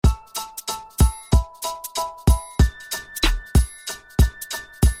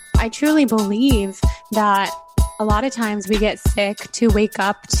I truly believe that a lot of times we get sick to wake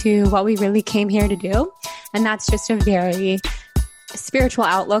up to what we really came here to do. And that's just a very spiritual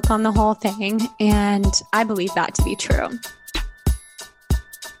outlook on the whole thing. And I believe that to be true.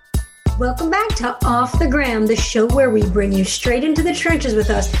 Welcome back to Off the Gram, the show where we bring you straight into the trenches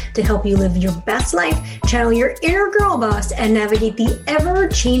with us to help you live your best life, channel your inner girl boss, and navigate the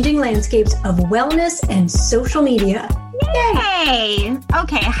ever-changing landscapes of wellness and social media. Yay!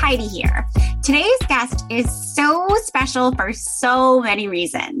 Okay, Heidi here. Today's guest is so special for so many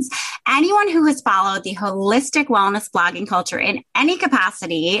reasons. Anyone who has followed the holistic wellness blogging culture in any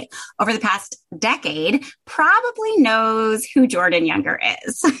capacity over the past decade probably knows who Jordan Younger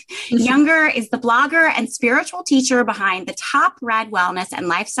is. Younger is the blogger and spiritual teacher behind the top-read wellness and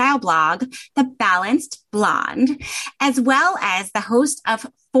lifestyle blog, The Balanced Blonde, as well as the host of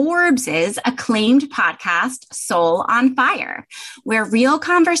Forbes's acclaimed podcast, Soul on Fire, where real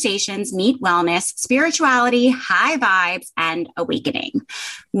conversations meet wellness, spirituality, high vibes, and awakening.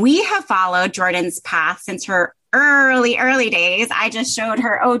 We have followed Jordan's path since her early days. I just showed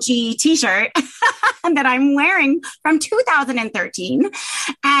her OG t-shirt that I'm wearing from 2013.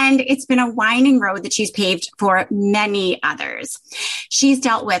 And it's been a winding road that she's paved for many others. She's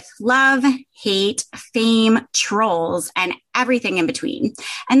dealt with love, hate, fame, trolls, and everything in between.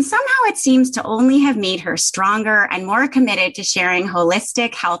 And somehow it seems to only have made her stronger and more committed to sharing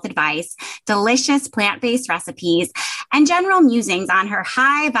holistic health advice, delicious plant-based recipes, and general musings on her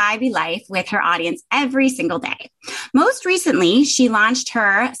high vibey life with her audience every single day. Most recently, she launched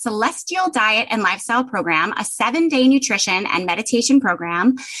her Celestial Diet and Lifestyle Program, a 7-day nutrition and meditation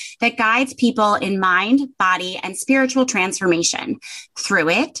program that guides people in mind, body, and spiritual transformation. Through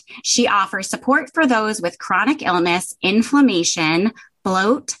it, she offers support for those with chronic illness, inflammation,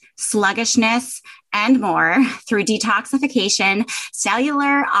 bloat, sluggishness, and more through detoxification,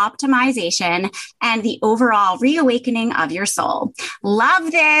 cellular optimization, and the overall reawakening of your soul. Love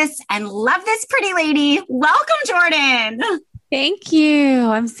this and love this pretty lady. Welcome, Jordan. Thank you.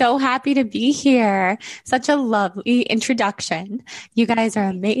 I'm so happy to be here. Such a lovely introduction. You guys are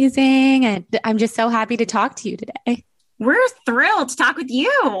amazing. And I'm just so happy to talk to you today. We're thrilled to talk with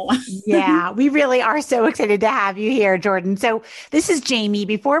you. Yeah, we really are so excited to have you here, Jordan. So this is Jamie.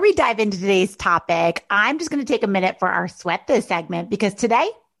 Before we dive into today's topic, I'm just going to take a minute for our Sweat This segment because today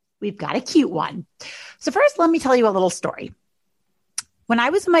we've got a cute one. So first, let me tell you a little story. When I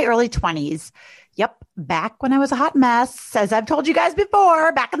was in my early 20s, back when I was a hot mess, as I've told you guys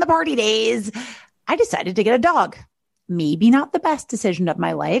before, back in the party days, I decided to get a dog. Maybe not the best decision of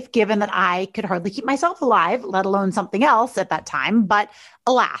my life, given that I could hardly keep myself alive, let alone something else at that time. But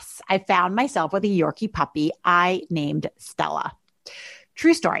alas, I found myself with a Yorkie puppy I named Stella.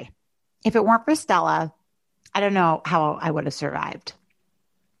 True story. If it weren't for Stella, I don't know how I would have survived.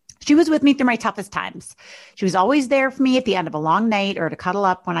 She was with me through my toughest times. She was always there for me at the end of a long night or to cuddle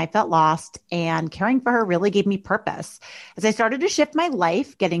up when I felt lost, and caring for her really gave me purpose. As I started to shift my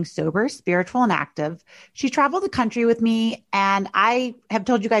life, getting sober, spiritual, and active, she traveled the country with me, and I have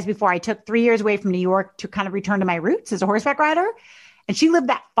told you guys before, I took 3 years away from New York to kind of return to my roots as a horseback rider, and she lived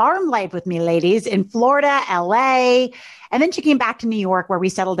that farm life with me, ladies, in Florida, LA, and then she came back to New York where we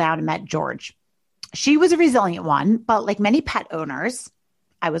settled down and met George. She was a resilient one, but like many pet owners,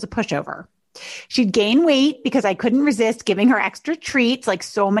 I was a pushover. She'd gain weight because I couldn't resist giving her extra treats like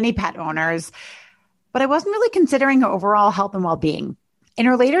so many pet owners, but I wasn't really considering her overall health and well-being. In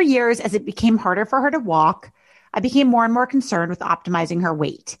her later years, as it became harder for her to walk, I became more and more concerned with optimizing her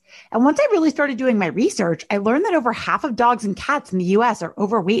weight. And once I really started doing my research, I learned that over half of dogs and cats in the US are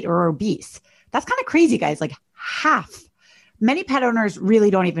overweight or obese. That's kind of crazy, guys, like half. Many pet owners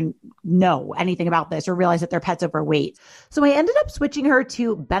really don't even know anything about this or realize that their pet's overweight. So I ended up switching her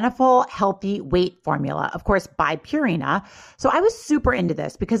to Beneful Healthy Weight Formula, of course, by Purina. So I was super into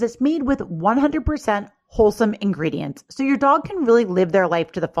this because it's made with 100% wholesome ingredients. So your dog can really live their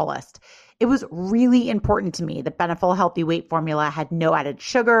life to the fullest. It was really important to me that Beneful Healthy Weight Formula had no added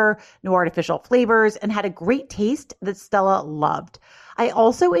sugar, no artificial flavors, and had a great taste that Stella loved. I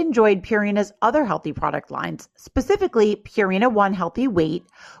also enjoyed Purina's other healthy product lines, specifically Purina One Healthy Weight,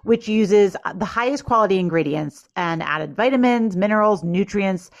 which uses the highest quality ingredients and added vitamins, minerals,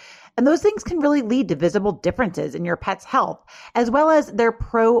 nutrients, and those things can really lead to visible differences in your pet's health, as well as their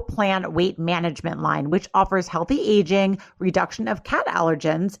Pro Plan weight management line, which offers healthy aging, reduction of cat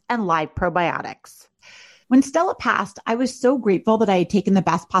allergens, and live probiotics. When Stella passed, I was so grateful that I had taken the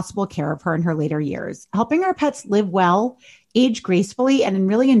best possible care of her in her later years. Helping our pets live well, age gracefully, and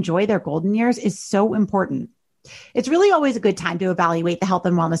really enjoy their golden years is so important. It's really always a good time to evaluate the health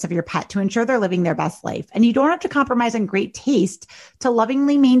and wellness of your pet to ensure they're living their best life. And you don't have to compromise on great taste to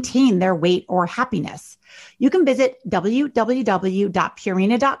lovingly maintain their weight or happiness. You can visit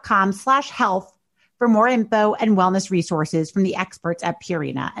www.purina.com/health for more info and wellness resources from the experts at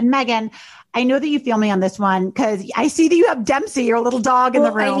Purina. And Megan, I know that you feel me on this one because I see that you have Dempsey, your little dog, in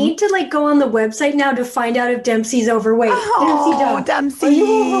the room. I need to go on the website now to find out if Dempsey's overweight. Oh, Dempsey. Are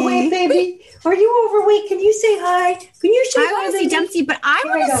you overweight, baby? Are you overweight? Can you say hi? Can you say hi? I want to see Dempsey, but I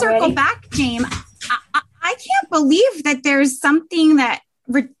want to circle back, James. I can't believe that there's something that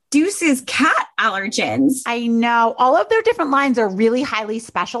reduces cat allergens. I know all of their different lines are really highly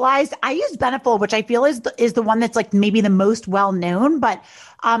specialized. I use Beneful, which I feel is the one that's maybe the most well known, but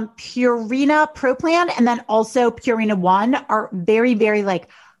Purina Pro Plan and then also Purina One are very, very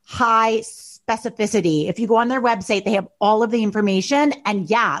high specificity. If you go on their website, they have all of the information. And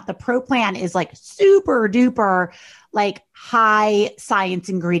yeah, the Pro Plan is super duper high science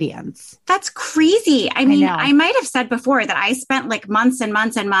ingredients. That's crazy. I mean, I might have said before that I spent months and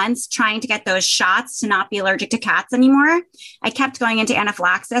months and months trying to get those shots to not be allergic to cats anymore. I kept going into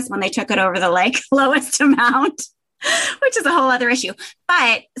anaphylaxis when they took it over the lowest amount, which is a whole other issue.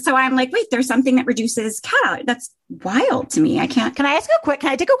 But so I'm wait, there's something that reduces cat allergy. That's wild to me. I can't. Can I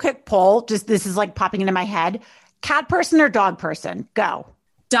take a quick poll? Just this is popping into my head. Cat person or dog person? Go.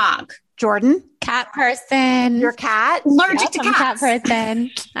 Dog. Jordan? Cat person. Your cat? Allergic to I'm cats. a cat person.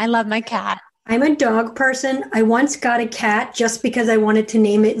 I love my cat. I'm a dog person. I once got a cat just because I wanted to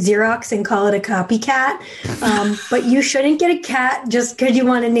name it Xerox and call it a copycat. But you shouldn't get a cat just because you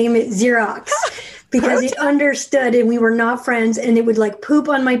want to name it Xerox. Because it understood and we were not friends and it would poop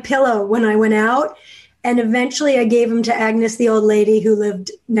on my pillow when I went out. And eventually I gave him to Agnes, the old lady who lived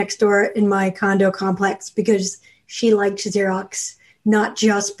next door in my condo complex because she liked Xerox, not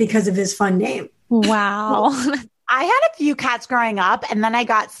just because of his fun name. Wow. I had a few cats growing up and then I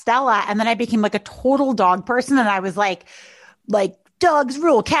got Stella and then I became a total dog person. And I was like dogs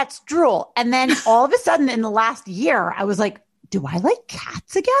rule, cats drool. And then all of a sudden in the last year, I was do I like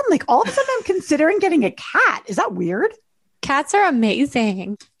cats again? All of a sudden I'm considering getting a cat. Is that weird? Cats are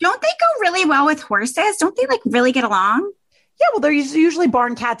amazing. Don't they go really well with horses? Don't they really get along? Yeah, well, they're usually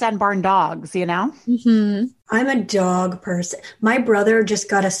barn cats and barn dogs, Mm-hmm. I'm a dog person. My brother just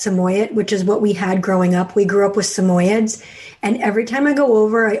got a Samoyed, which is what we had growing up. We grew up with Samoyeds. And every time I go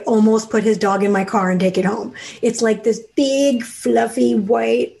over, I almost put his dog in my car and take it home. It's this big, fluffy,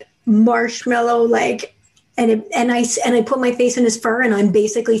 white marshmallow, and I put my face in his fur and I'm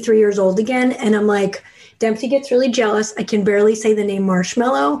basically 3 years old again. And I'm Dempsey gets really jealous. I can barely say the name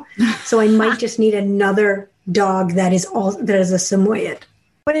Marshmallow. So I might just need another dog that is a Samoyed.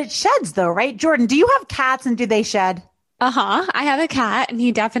 But it sheds though, right? Jordan, do you have cats and do they shed? I have a cat and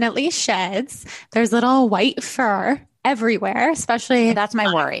he definitely sheds. There's little white fur everywhere, especially that's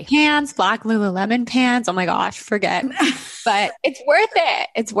my worry. Pants, black Lululemon pants. Oh my gosh, forget. But it's worth it.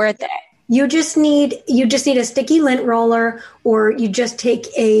 It's worth it. You just need a sticky lint roller, or you just take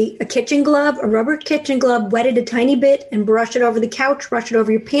a kitchen glove, a rubber kitchen glove, wet it a tiny bit and brush it over the couch, brush it over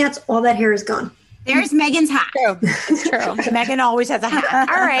your pants. All that hair is gone. There's Megan's hat. It's true. Megan always has a hat.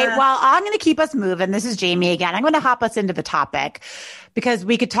 All right. Well, I'm going to keep us moving. This is Jamie again. I'm going to hop us into the topic because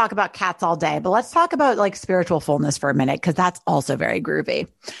we could talk about cats all day, but let's talk about spiritual fullness for a minute because that's also very groovy.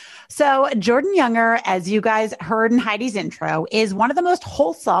 So Jordan Younger, as you guys heard in Heidi's intro, is one of the most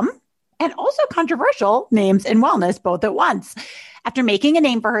wholesome and also controversial names in wellness, both at once. After making a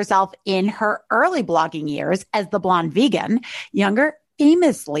name for herself in her early blogging years as the Blonde Vegan, Younger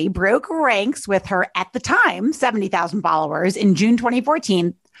famously broke ranks with her, at the time, 70,000 followers in June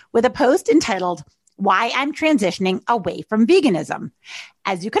 2014 with a post entitled, "Why I'm Transitioning Away from Veganism."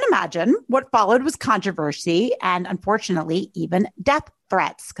 As you can imagine, what followed was controversy and unfortunately even death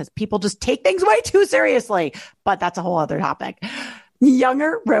threats because people just take things way too seriously. But that's a whole other topic.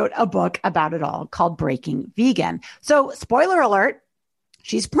 Younger wrote a book about it all called Breaking Vegan. So spoiler alert,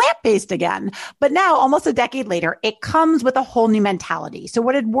 she's plant-based again, but now almost a decade later, it comes with a whole new mentality. So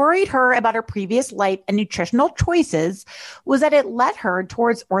what had worried her about her previous life and nutritional choices was that it led her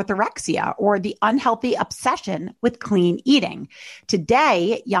towards orthorexia, or the unhealthy obsession with clean eating.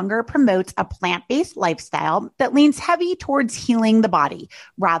 Today, Younger promotes a plant-based lifestyle that leans heavy towards healing the body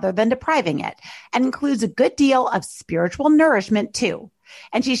rather than depriving it, and includes a good deal of spiritual nourishment too.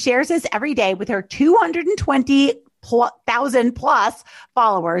 And she shares this every day with her 220,000 plus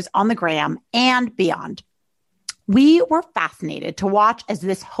followers on the gram and beyond. We were fascinated to watch as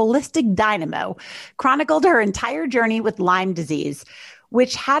this holistic dynamo chronicled her entire journey with Lyme disease,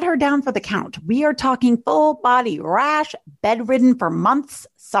 which had her down for the count. We are talking full body rash, bedridden for months,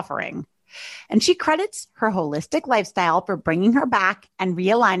 suffering. And she credits her holistic lifestyle for bringing her back and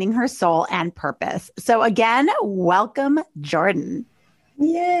realigning her soul and purpose. So again, welcome, Jordan.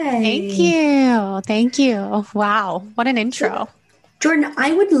 Yay. Thank you. Thank you. Wow. What an intro. Jordan,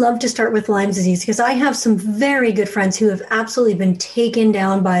 I would love to start with Lyme disease because I have some very good friends who have absolutely been taken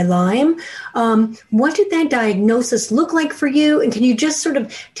down by Lyme. What did that diagnosis look like for you? And can you just sort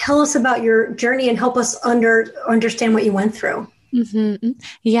of tell us about your journey and help us understand what you went through? Mm-hmm.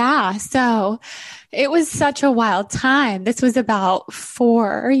 Yeah. So it was such a wild time. This was about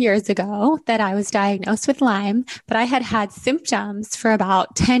 4 years ago that I was diagnosed with Lyme, but I had had symptoms for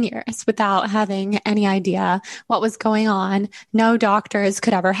about 10 years without having any idea what was going on. No doctors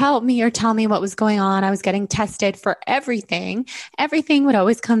could ever help me or tell me what was going on. I was getting tested for everything. Everything would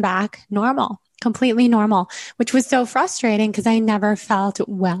always come back normal. Completely normal, which was so frustrating because I never felt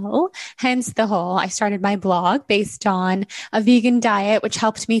well. Hence I started my blog based on a vegan diet, which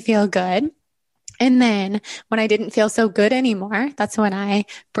helped me feel good. And then when I didn't feel so good anymore, that's when I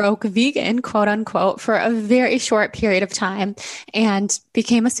broke vegan, quote unquote, for a very short period of time and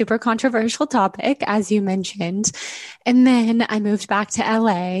became a super controversial topic, as you mentioned. And then I moved back to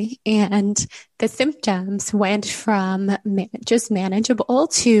LA and the symptoms went from just manageable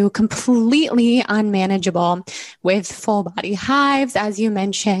to completely unmanageable with full body hives, as you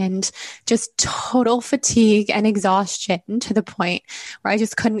mentioned, just total fatigue and exhaustion to the point where I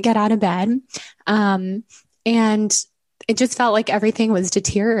just couldn't get out of bed. And it just felt like everything was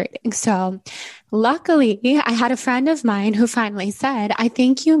deteriorating. So luckily, I had a friend of mine who finally said, I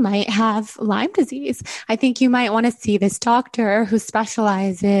think you might have Lyme disease. I think you might want to see this doctor who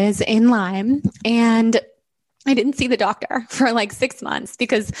specializes in Lyme. And I didn't see the doctor for like 6 months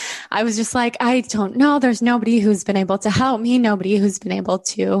because I was just like, I don't know. There's nobody who's been able to help me, nobody who's been able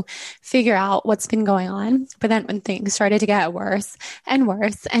to figure out what's been going on. But then when things started to get worse and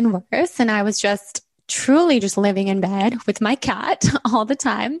worse and worse, and I was just truly just living in bed with my cat all the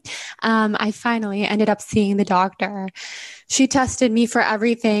time, I finally ended up seeing the doctor. She tested me for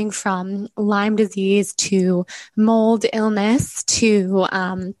everything from Lyme disease to mold illness to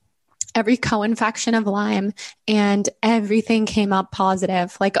every co-infection of Lyme, and everything came up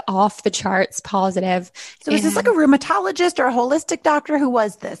positive, like off the charts positive. So is this like a rheumatologist or a holistic doctor? Who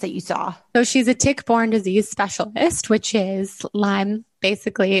was this that you saw? So she's a tick-borne disease specialist, which is Lyme.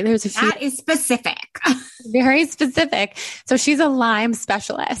 Basically, there's a few. That is specific. Very specific. So she's a Lyme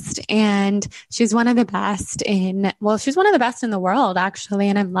specialist and she's one of the best she's one of the best in the world, actually.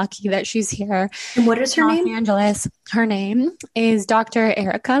 And I'm lucky that she's here. And what is her name? Los Angeles. Her name is Dr.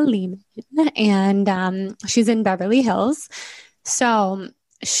 Erica Lehman, and she's in Beverly Hills. So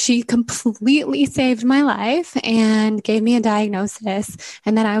she completely saved my life and gave me a diagnosis.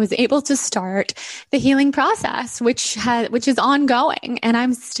 And then I was able to start the healing process, which is ongoing. And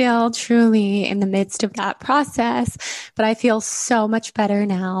I'm still truly in the midst of that process, but I feel so much better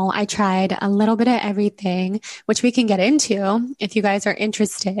now. I tried a little bit of everything, which we can get into if you guys are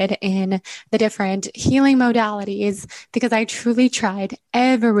interested in the different healing modalities, because I truly tried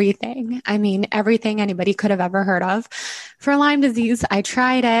everything. I mean, everything anybody could have ever heard of. For Lyme disease, I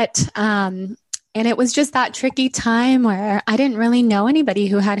tried it. And it was just that tricky time where I didn't really know anybody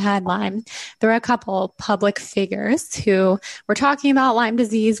who had Lyme. There were a couple public figures who were talking about Lyme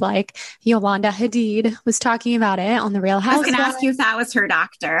disease, like Yolanda Hadid was talking about it on The Real Housewives. I was going to ask you if that was her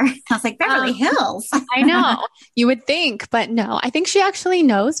doctor. I was like, Beverly Hills. I know. You would think, but no. I think she actually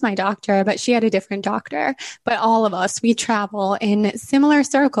knows my doctor, but she had a different doctor. But all of us, we travel in similar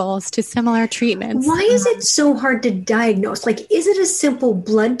circles to similar treatments. Why is it so hard to diagnose? Like, is it a simple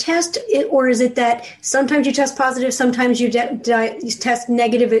blood test, or is it that sometimes you test positive, sometimes you test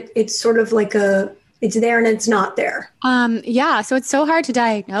negative? It's sort of like it's there and it's not there. Yeah. So it's so hard to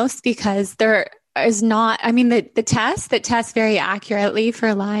diagnose because there is not, I mean, the test that tests very accurately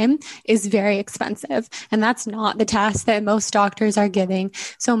for Lyme is very expensive. And that's not the test that most doctors are giving.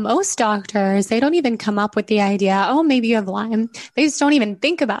 So most doctors, they don't even come up with the idea, oh, maybe you have Lyme. They just don't even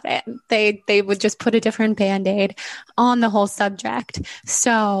think about it. They would just put a different Band-Aid on the whole subject.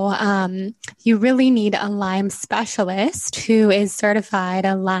 So, you really need a Lyme specialist who is certified,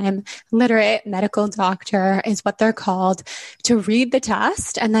 a Lyme literate medical doctor is what they're called, to read the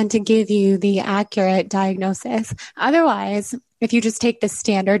test and then to give you the accurate diagnosis. Otherwise, if you just take the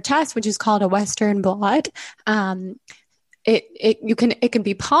standard test, which is called a Western blot, it can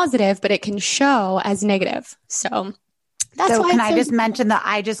be positive, but it can show as negative. So So can I just mention that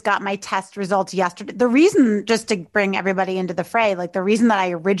I just got my test results yesterday? The reason, just to bring everybody into the fray, like the reason that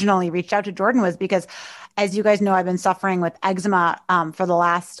I originally reached out to Jordan was because, as you guys know, I've been suffering with eczema for the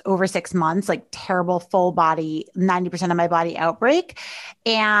last over 6 months, like terrible full body, 90% of my body outbreak.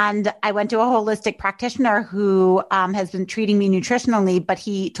 And I went to a holistic practitioner who has been treating me nutritionally, but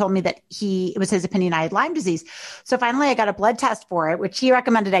he told me that it was his opinion I had Lyme disease. So finally I got a blood test for it, which he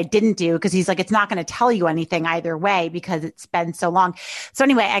recommended I didn't do because he's like, it's not going to tell you anything either way because it's been so long. So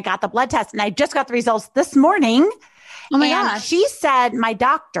anyway, I got the blood test and I just got the results this morning. Oh my gosh. She said, my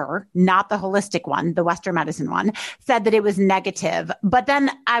doctor, not the holistic one, the Western medicine one, said that it was negative. But then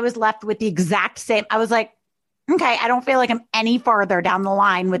I was left with the exact same. I was like, okay, I don't feel like I'm any farther down the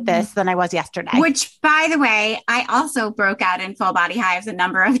line with this than I was yesterday. Which, by the way, I also broke out in full body hives a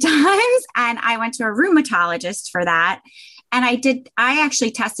number of times. And I went to a rheumatologist for that. And I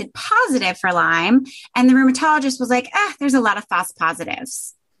actually tested positive for Lyme. And the rheumatologist was like, there's a lot of false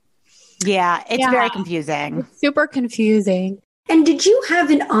positives. Yeah, it's very confusing. It's super confusing. And did you have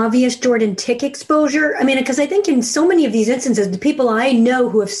an obvious, Jordan, tick exposure? I mean, because I think in so many of these instances, the people I know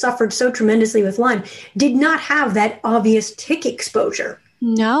who have suffered so tremendously with Lyme did not have that obvious tick exposure.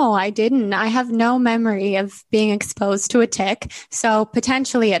 No, I didn't. I have no memory of being exposed to a tick. So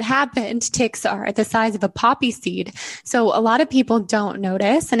potentially it happened. Ticks are the size of a poppy seed. So a lot of people don't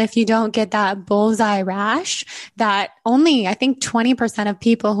notice. And if you don't get that bullseye rash, that only, I think 20% of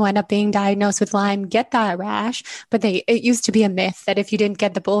people who end up being diagnosed with Lyme get that rash. But it used to be a myth that if you didn't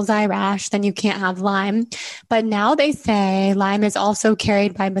get the bullseye rash, then you can't have Lyme. But now they say Lyme is also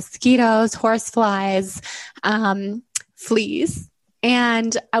carried by mosquitoes, horseflies, fleas.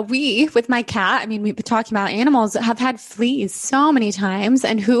 And we, with my cat, I mean, we've been talking about animals, have had fleas so many times,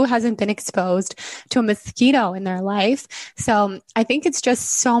 and who hasn't been exposed to a mosquito in their life? So I think it's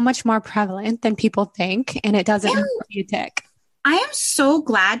just so much more prevalent than people think, and it doesn't have to be a tick. I am so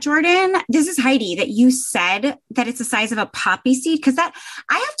glad, Jordan, this is Heidi, that you said that it's the size of a poppy seed. Because that,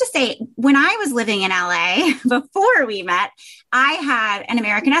 I have to say, when I was living in LA, before we met, I had an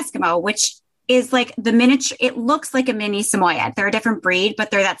American Eskimo, which is like the miniature, it looks like a mini Samoyed. They're a different breed,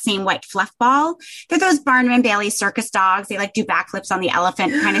 but they're that same white fluff ball. They're those Barnum and Bailey circus dogs. They like do backflips on the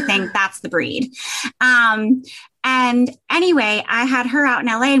elephant kind of thing. That's the breed. And anyway, I had her out in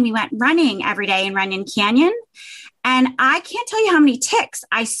LA and we went running every day in Runyon Canyon. And I can't tell you how many ticks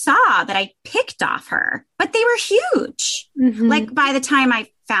I saw that I picked off her, but they were huge. Mm-hmm. Like by the time I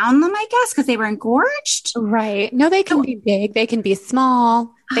found them, I guess, because they were engorged. Right. No, they can be big. They can be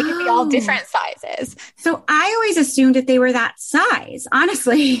small. They can be all different sizes. So I always assumed that they were that size,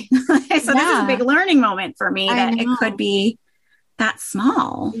 honestly. So this is a big learning moment for me that it could be that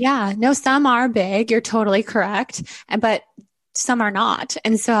small. Yeah. No, some are big. You're totally correct. But some are not.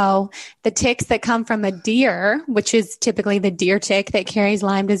 And so the ticks that come from a deer, which is typically the deer tick that carries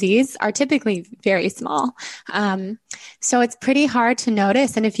Lyme disease, are typically very small. So it's pretty hard to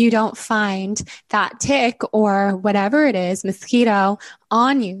notice. And if you don't find that tick or whatever it is, mosquito,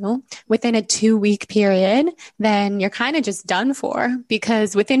 on you within a 2-week period, then you're kind of just done for,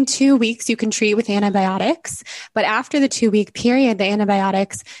 because within 2 weeks you can treat with antibiotics. But after the 2-week period, the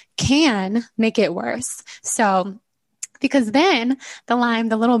antibiotics can make it worse. So because then the Lyme,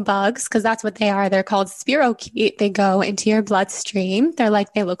 the little bugs, because that's what they are, they're called spirochete. They go into your bloodstream. They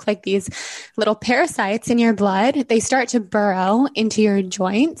look like these little parasites in your blood. They start to burrow into your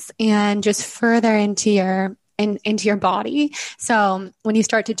joints and just further into your body. So when you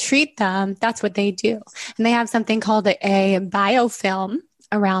start to treat them, that's what they do. And they have something called a biofilm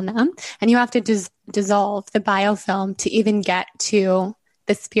around them. And you have to dissolve the biofilm to even get to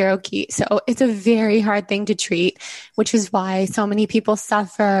the spirochete. So it's a very hard thing to treat, which is why so many people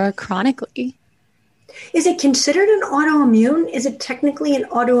suffer chronically. Is it considered an autoimmune? Is it technically an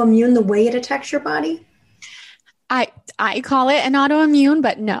autoimmune the way it attacks your body? I call it an autoimmune,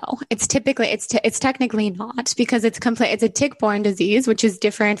 but no, it's technically not, because it's a tick-borne disease, which is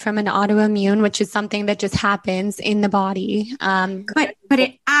different from an autoimmune, which is something that just happens in the body. But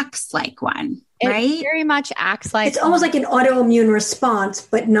it acts like one. Right? It very much acts like it's almost like an autoimmune response,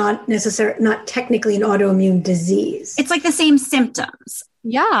 but not technically an autoimmune disease. It's like the same symptoms.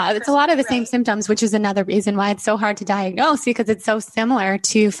 Yeah, it's a lot of the same symptoms, which is another reason why it's so hard to diagnose, because it's so similar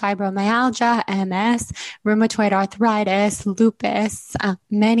to fibromyalgia, MS, rheumatoid arthritis, lupus,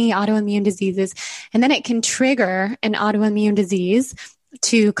 many autoimmune diseases. And then it can trigger an autoimmune disease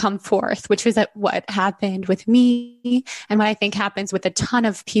to come forth, which is what happened with me and what I think happens with a ton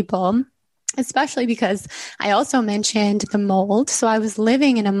of people especially because I also mentioned the mold. So I was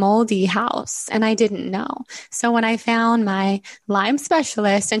living in a moldy house and I didn't know. So when I found my Lyme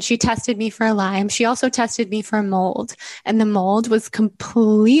specialist and she tested me for Lyme, she also tested me for mold, and the mold was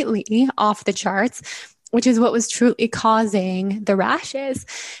completely off the charts, which is what was truly causing the rashes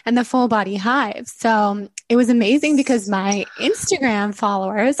and the full body hives. So it was amazing because my Instagram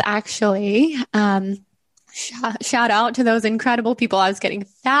followers actually, shout out to those incredible people. I was getting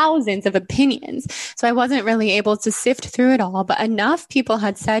thousands of opinions. So I wasn't really able to sift through it all, but enough people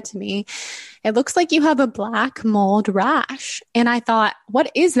had said to me, it looks like you have a black mold rash. And I thought, what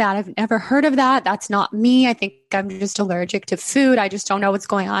is that? I've never heard of that. That's not me. I think I'm just allergic to food. I just don't know what's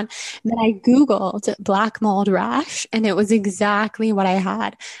going on. And then I Googled black mold rash, and it was exactly what I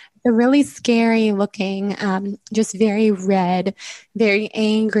had. A really scary looking, just very red, very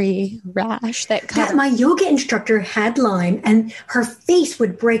angry rash that my yoga instructor had Lyme, and her face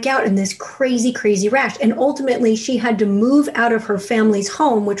would break out in this crazy, crazy rash. And ultimately she had to move out of her family's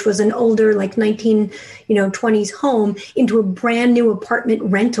home, which was an older, like 1920s home, into a brand new apartment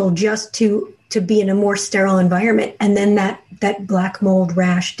rental just to be in a more sterile environment. And then that black mold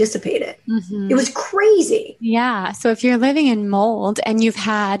rash dissipated. Mm-hmm. It was crazy. Yeah. So if you're living in mold and you've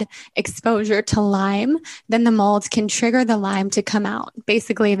had exposure to Lyme, then the mold can trigger the Lyme to come out.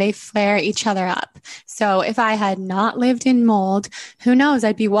 Basically, they flare each other up. So if I had not lived in mold, who knows,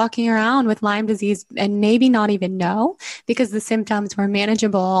 I'd be walking around with Lyme disease and maybe not even know, because the symptoms were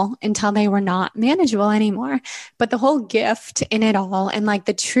manageable until they were not manageable anymore. But the whole gift in it all, and like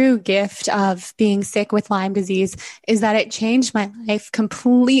the true gift of being sick with Lyme disease, is that it changed my life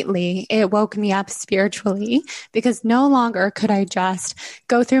completely. It woke me up spiritually, because no longer could I just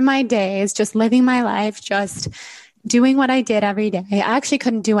go through my days, just living my life, just doing what I did every day. I actually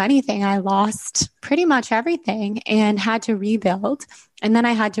couldn't do anything. I lost pretty much everything and had to rebuild. And then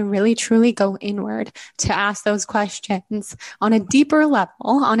I had to really, truly go inward to ask those questions on a deeper level,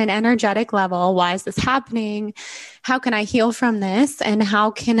 on an energetic level. Why is this happening? How can I heal from this? And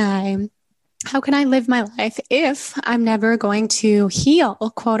how can I live my life if I'm never going to heal,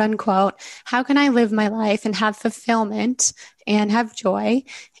 quote unquote? How can I live my life and have fulfillment and have joy?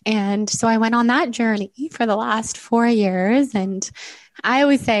 And so I went on that journey for the last 4 years. And I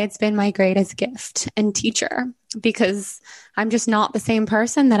always say it's been my greatest gift and teacher, because I'm just not the same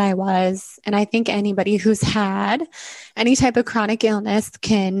person that I was. And I think anybody who's had any type of chronic illness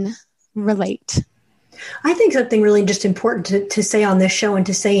can relate. I think something really just important to say on this show and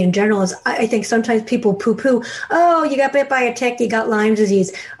to say in general is I think sometimes people poo-poo, oh, you got bit by a tick, you got Lyme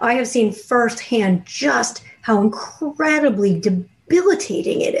disease. I have seen firsthand just how incredibly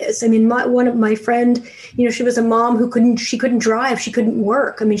debilitating it is. I mean, one of my friend, she was a mom who couldn't drive, she couldn't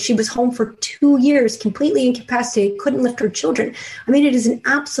work. I mean, she was home for 2 years, completely incapacitated, couldn't lift her children. I mean, it is an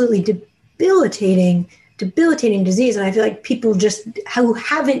absolutely debilitating disease. And I feel like people just who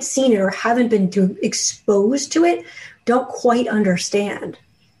haven't seen it or haven't been exposed to it don't quite understand.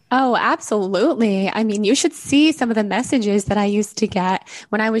 Oh, absolutely. I mean, you should see some of the messages that I used to get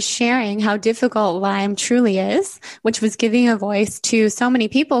when I was sharing how difficult Lyme truly is, which was giving a voice to so many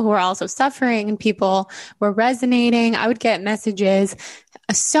people who are also suffering, and people were resonating. I would get messages,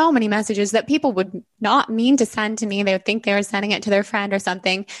 so many messages that people would not mean to send to me. They would think they were sending it to their friend or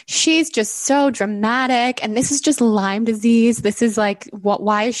something. She's just so dramatic. And this is just Lyme disease. This is like,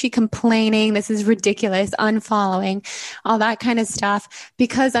 why is she complaining? This is ridiculous. Unfollowing, all that kind of stuff.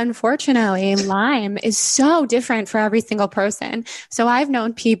 Because unfortunately, Lyme is so different for every single person. So I've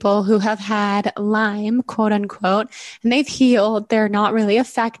known people who have had Lyme, quote unquote, and they've healed. They're not really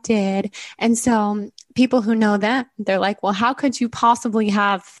affected. And so people who know them, they're like, well, how could you possibly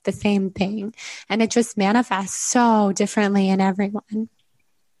have the same thing? And it just manifests so differently in everyone.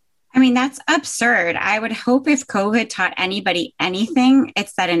 I mean, that's absurd. I would hope if COVID taught anybody anything,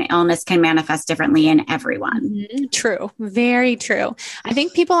 it's that an illness can manifest differently in everyone. Mm-hmm. True. Very true. I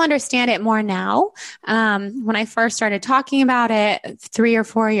think people understand it more now. When I first started talking about it 3 or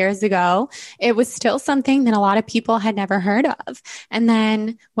 4 years ago, it was still something that a lot of people had never heard of. And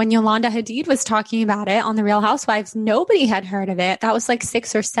then when Yolanda Hadid was talking about it on The Real Housewives, nobody had heard of it. That was like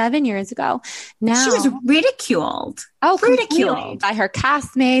 6 or 7 years ago. Now she was ridiculed. Oh, ridiculed by her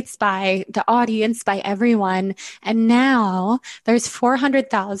castmates, by the audience, by everyone. And now there's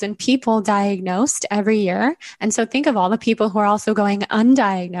 400,000 people diagnosed every year. And so think of all the people who are also going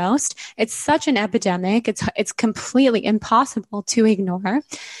undiagnosed. It's such an epidemic. It's completely impossible to ignore.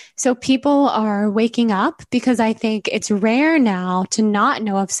 So people are waking up, because I think it's rare now to not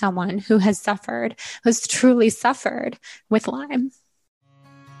know of someone who has suffered, who's truly suffered with Lyme.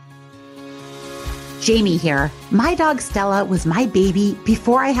 Jamie here. My dog Stella was my baby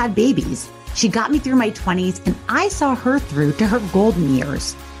before I had babies. She got me through my 20s, and I saw her through to her golden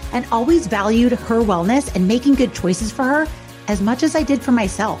years, and always valued her wellness and making good choices for her as much as I did for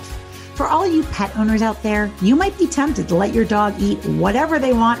myself. For all you pet owners out there, you might be tempted to let your dog eat whatever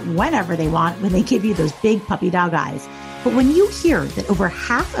they want, whenever they want, when they give you those big puppy dog eyes. But when you hear that over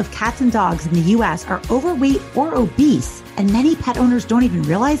half of cats and dogs in the US are overweight or obese, and many pet owners don't even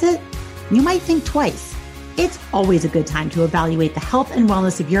realize it, you might think twice. It's always a good time to evaluate the health and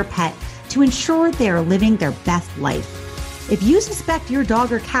wellness of your pet to ensure they are living their best life. If you suspect your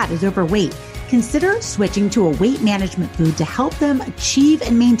dog or cat is overweight, consider switching to a weight management food to help them achieve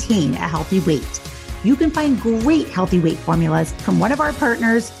and maintain a healthy weight. You can find great healthy weight formulas from one of our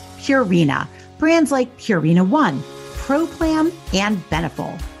partners, Purina. Brands like Purina One, ProPlan, and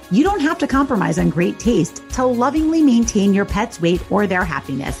Beneful. You don't have to compromise on great taste to lovingly maintain your pet's weight or their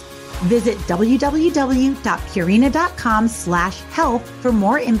happiness. Visit www.purina.com/health for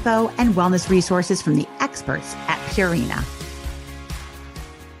more info and wellness resources from the experts at Purina.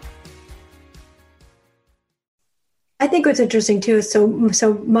 I think what's interesting too is so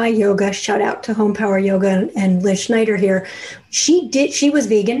my yoga, shout out to Home Power Yoga and Liz Schneider here. She was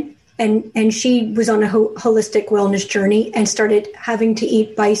vegan and she was on a holistic wellness journey and started having to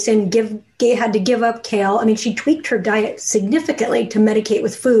eat bison, had to give up kale. I mean, she tweaked her diet significantly to medicate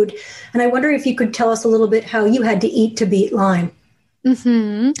with food. And I wonder if you could tell us a little bit how you had to eat to beat Lyme.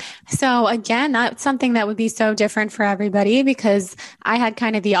 So again, that's something that would be so different for everybody because I had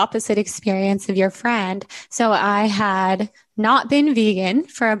kind of the opposite experience of your friend. So I had not been vegan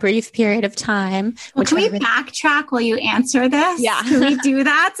for a brief period of time. Well, can we backtrack while you answer this? Yeah. Can we do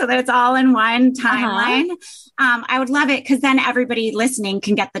that so that it's all in one timeline? I would love it because then everybody listening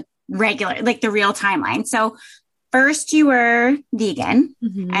can get the regular, like the real timeline. So first you were vegan,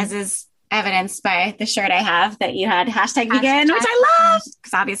 as is evidenced by the shirt I have that you had #vegan, which I love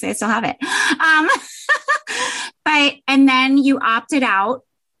because obviously I still have it. And then you opted out.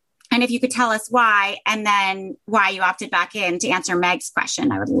 And if you could tell us why, and then why you opted back in to answer Meg's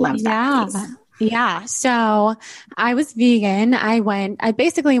question, I would love that. Please. Yeah. So I was vegan. I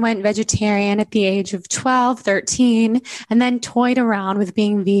basically went vegetarian at the age of 12, 13, and then toyed around with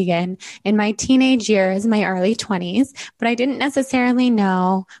being vegan in my teenage years, my early 20s, but I didn't necessarily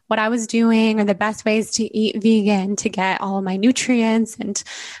know what I was doing or the best ways to eat vegan to get all of my nutrients and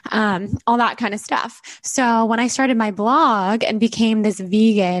all that kind of stuff. So when I started my blog and became this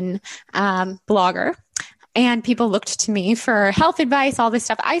vegan blogger, and people looked to me for health advice, all this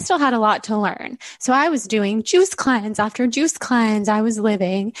stuff, I still had a lot to learn. So I was doing juice cleanse after juice cleanse. I was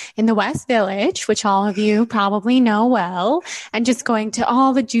living in the West Village, which all of you probably know well, and just going to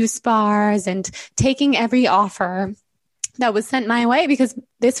all the juice bars and taking every offer that was sent my way because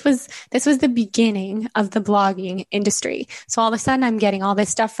this was the beginning of the blogging industry. So all of a sudden I'm getting all this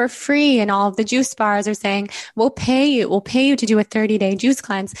stuff for free and all of the juice bars are saying, we'll pay you to do a 30-day juice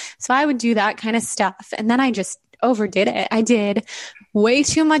cleanse. So I would do that kind of stuff. And then I just overdid it. I did way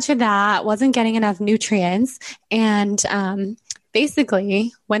too much of that, wasn't getting enough nutrients, and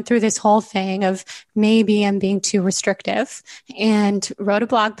basically went through this whole thing of maybe I'm being too restrictive and wrote a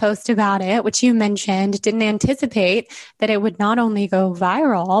blog post about it, which you mentioned, didn't anticipate that it would not only go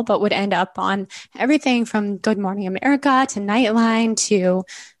viral, but would end up on everything from Good Morning America to Nightline to,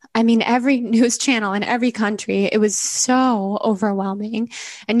 every news channel in every country. It was so overwhelming.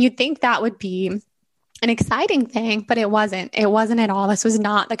 And you'd think that would be an exciting thing, but it wasn't. It wasn't at all. This was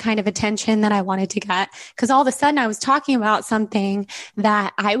not the kind of attention that I wanted to get because all of a sudden I was talking about something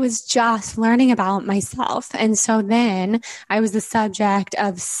that I was just learning about myself. And so then I was the subject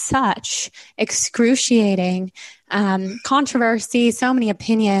of such excruciating controversy, so many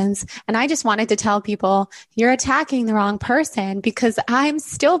opinions. And I just wanted to tell people, you're attacking the wrong person because I'm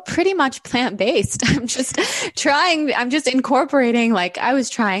still pretty much plant-based. I'm just incorporating, like I was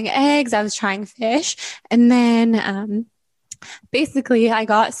trying eggs, I was trying fish. And then, basically, I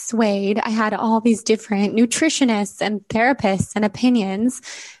got swayed. I had all these different nutritionists and therapists and opinions,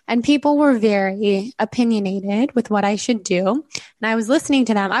 and people were very opinionated with what I should do. And I was listening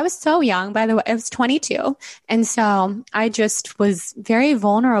to them. I was so young, by the way, I was 22. And so I just was very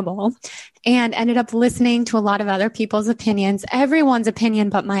vulnerable and ended up listening to a lot of other people's opinions, everyone's opinion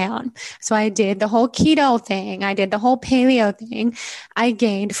but my own. So I did the whole keto thing. I did the whole paleo thing. I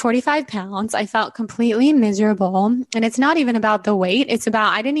gained 45 pounds. I felt completely miserable. And it's not even about the weight. It's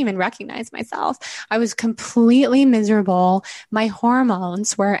about, I didn't even recognize myself. I was completely miserable. My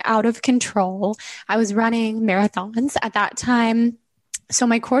hormones were out of control. I was running marathons at that time. So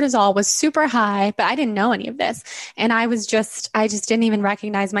my cortisol was super high, but I didn't know any of this. And I just didn't even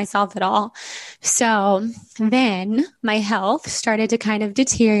recognize myself at all. So then my health started to kind of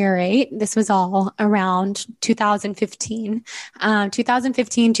deteriorate. This was all around 2015,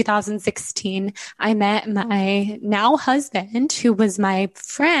 2016. I met my now husband, who was my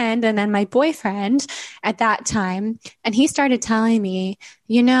friend and then my boyfriend at that time. And he started telling me,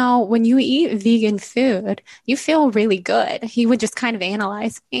 you know, when you eat vegan food, you feel really good. He would just kind of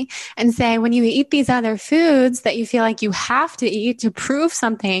analyze me and say, when you eat these other foods that you feel like you have to eat to prove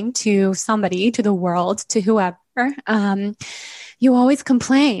something to somebody, to the world, to whoever, you always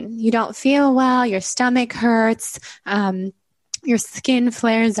complain. You don't feel well. Your stomach hurts. Your skin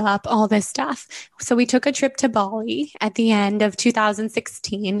flares up, all this stuff. So we took a trip to Bali at the end of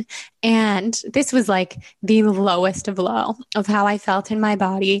 2016. And this was like the lowest of low of how I felt in my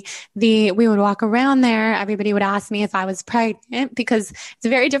body. We would walk around there. Everybody would ask me if I was pregnant because it's a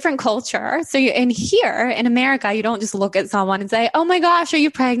very different culture. So in here in America, you don't just look at someone and say, oh my gosh, are you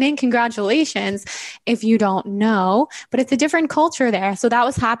pregnant? Congratulations. If you don't know, but it's a different culture there. So that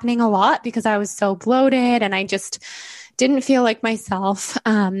was happening a lot because I was so bloated and I just didn't feel like myself.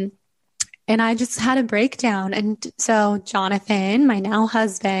 And I just had a breakdown. And so Jonathan, my now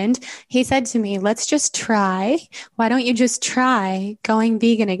husband, he said to me, let's just try. Why don't you just try going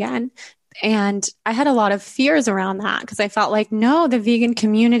vegan again? And I had a lot of fears around that because I felt like, no, the vegan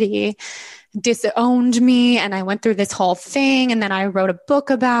community disowned me. And I went through this whole thing. And then I wrote a book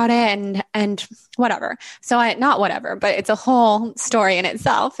about it and whatever. So not whatever, but it's a whole story in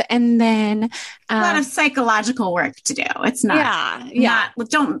itself. And then a lot of psychological work to do. It's not,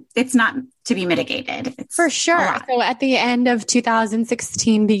 it's not to be mitigated. It's for sure. So at the end of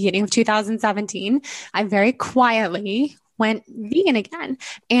 2016, beginning of 2017, I very quietly went vegan again.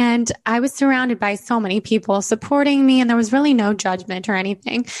 And I was surrounded by so many people supporting me and there was really no judgment or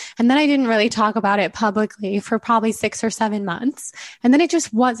anything. And then I didn't really talk about it publicly for probably 6 or 7 months. And then it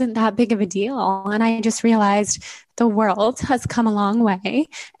just wasn't that big of a deal. And I just realized the world has come a long way.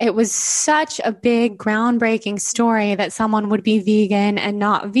 It was such a big, groundbreaking story that someone would be vegan and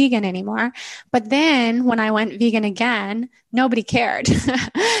not vegan anymore. But then when I went vegan again, nobody cared.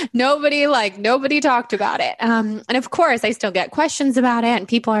 Nobody talked about it. And of course, I still get questions about it and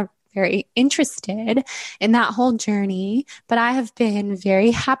people are very interested in that whole journey. But I have been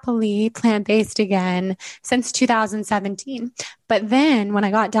very happily plant-based again since 2017. But then when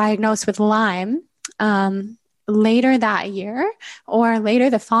I got diagnosed with Lyme, later that year or later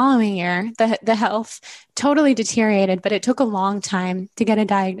the following year, the health totally deteriorated, but it took a long time to get a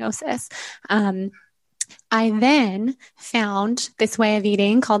diagnosis. I then found this way of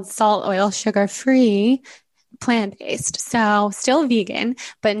eating called salt, oil, sugar-free, plant-based. So still vegan,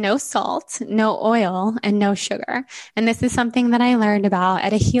 but no salt, no oil, and no sugar. And this is something that I learned about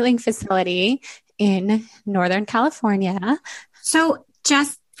at a healing facility in Northern California. So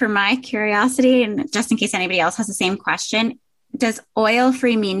just for my curiosity, and just in case anybody else has the same question, does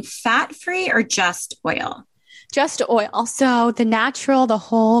oil-free mean fat-free or just oil? Just oil. So the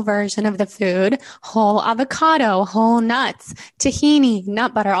whole version of the food, whole avocado, whole nuts, tahini,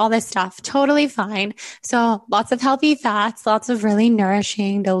 nut butter, all this stuff, totally fine. So lots of healthy fats, lots of really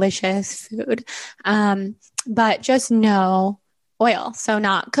nourishing, delicious food. But just no oil. So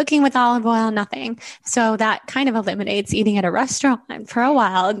not cooking with olive oil, nothing. So that kind of eliminates eating at a restaurant for a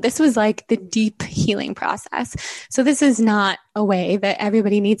while. This was like the deep healing process. So this is not a way that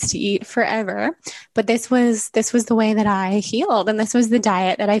everybody needs to eat forever, but this was the way that I healed. And this was the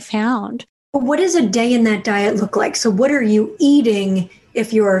diet that I found. What does a day in that diet look like? So what are you eating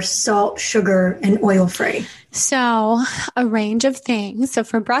if you're salt, sugar, and oil free? So a range of things. So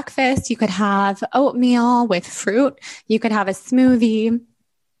for breakfast, you could have oatmeal with fruit. You could have a smoothie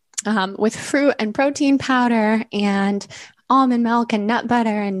with fruit and protein powder and almond milk and nut butter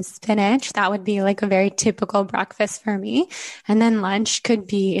and spinach. That would be like a very typical breakfast for me. And then lunch could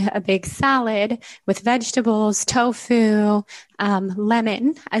be a big salad with vegetables, tofu,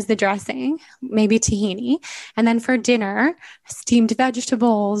 lemon as the dressing, maybe tahini. And then for dinner, steamed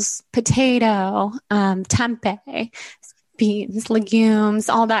vegetables, potato, tempeh, beans, legumes,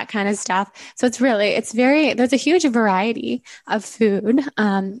 all that kind of stuff. So there's a huge variety of food,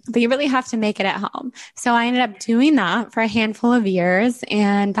 but you really have to make it at home. So I ended up doing that for a handful of years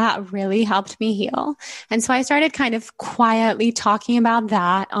and that really helped me heal. And so I started kind of quietly talking about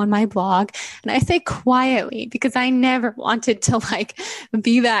that on my blog. And I say quietly because I never wanted to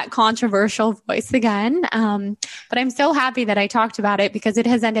be that controversial voice again. But I'm so happy that I talked about it because it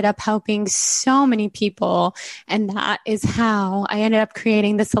has ended up helping so many people. And that is how I ended up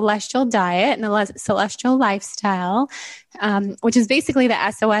creating the Celestial Diet and the Celestial Lifestyle, which is basically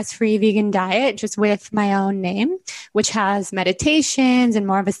the SOS free vegan diet, just with my own name, which has meditations and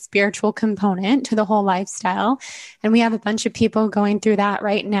more of a spiritual component to the whole lifestyle. And we have a bunch of people going through that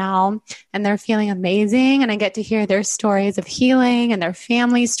right now, and they're feeling amazing. And I get to hear their stories of healing and their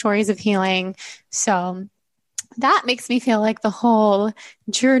family stories of healing. So that makes me feel like the whole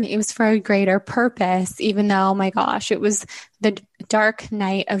journey was for a greater purpose, even though, my gosh, it was the dark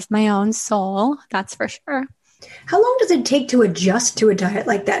night of my own soul. That's for sure. How long does it take to adjust to a diet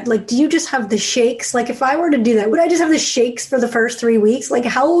like that? Like, do you just have the shakes? Like, if I were to do that, would I just have the shakes for the first 3 weeks? Like,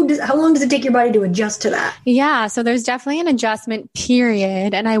 how long does it take your body to adjust to that? Yeah, so there's definitely an adjustment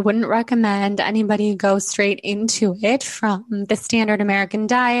period, and I wouldn't recommend anybody go straight into it from the standard American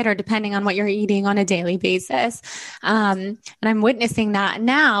diet or depending on what you're eating on a daily basis. And I'm witnessing that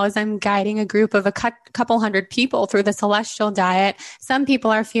now as I'm guiding a group of a couple hundred people through the Celestial Diet. Some people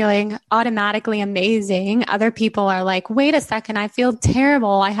are feeling automatically amazing. Other people are like, wait a second, I feel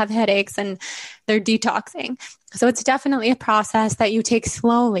terrible. I have headaches, and they're detoxing. So it's definitely a process that you take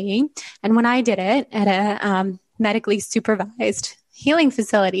slowly. And when I did it at a medically supervised healing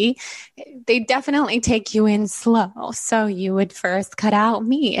facility, they definitely take you in slow. So you would first cut out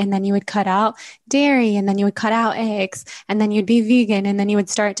meat, and then you would cut out dairy, and then you would cut out eggs, and then you'd be vegan, and then you would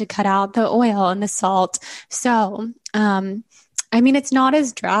start to cut out the oil and the salt. So, I mean, it's not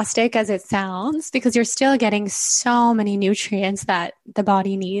as drastic as it sounds because you're still getting so many nutrients that the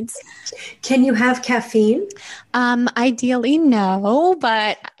body needs. Can you have caffeine? Ideally, no,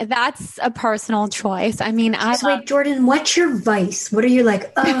 but that's a personal choice. I mean, wait, Jordan, what's your vice? What are you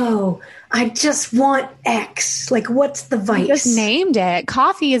like? Oh, I just want X. Like, what's the vice? I just named it.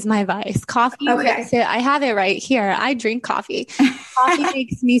 Coffee is my vice. Coffee. Okay. I have it right here. I drink coffee. Coffee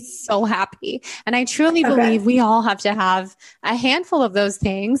makes me so happy. And I truly believe we all have to have a handful of those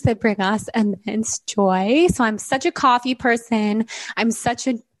things that bring us immense joy. So I'm such a coffee person. I'm such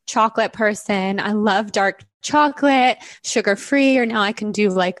a chocolate person. I love dark chocolate, sugar-free, or now I can do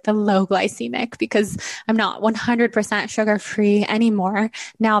like the low glycemic because I'm not 100% sugar-free anymore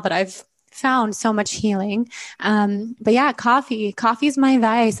now that I've found so much healing. But yeah, coffee is my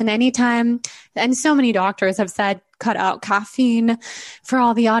vice. And anytime, and so many doctors have said, cut out caffeine for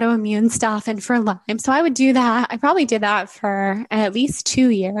all the autoimmune stuff and for Lyme. So I would do that. I probably did that for at least 2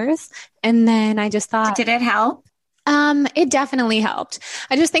 years. And then I just thought, did it help? It definitely helped.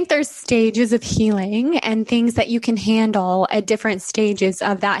 I just think there's stages of healing and things that you can handle at different stages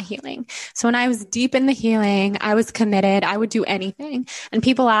of that healing. So when I was deep in the healing, I was committed. I would do anything. And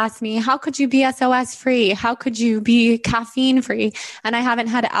people ask me, how could you be SOS free? How could you be caffeine free? And I haven't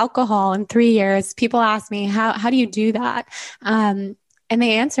had alcohol in 3 years. People ask me, how do you do that? And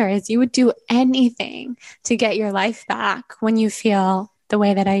the answer is you would do anything to get your life back when you feel the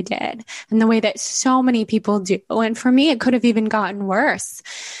way that I did and the way that so many people do. And for me, it could have even gotten worse.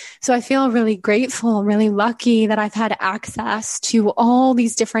 So I feel really grateful, really lucky that I've had access to all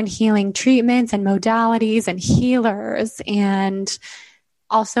these different healing treatments and modalities and healers. And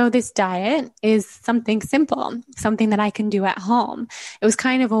also this diet is something simple, something that I can do at home. It was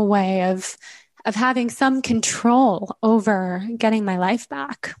kind of a way of having some control over getting my life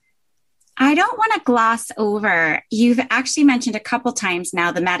back. I don't want to gloss over. You've actually mentioned a couple times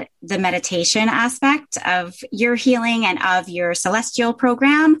now the meditation aspect of your healing and of your Celestial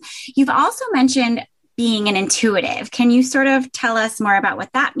program. You've also mentioned being an intuitive. Can you sort of tell us more about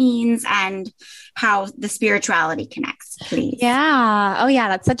what that means and how the spirituality connects, please? Yeah. Oh, yeah.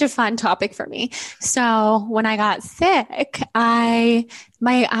 That's such a fun topic for me. So when I got sick, my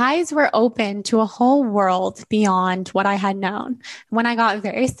eyes were open to a whole world beyond what I had known. When I got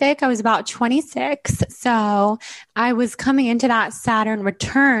very sick, I was about 26. So I was coming into that Saturn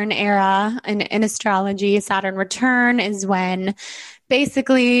return era in astrology. Saturn return is when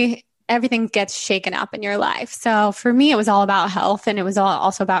basically everything gets shaken up in your life. So for me, it was all about health, and it was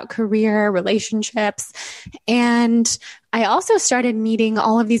also about career, relationships. And I also started meeting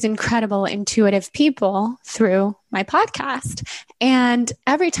all of these incredible intuitive people through my podcast. And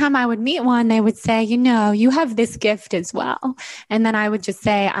every time I would meet one, they would say, you have this gift as well. And then I would just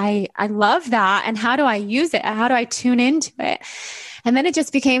say, I love that. And how do I use it? How do I tune into it? And then it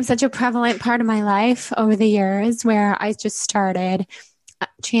just became such a prevalent part of my life over the years where I just started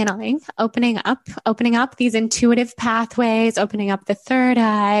channeling, opening up these intuitive pathways, opening up the third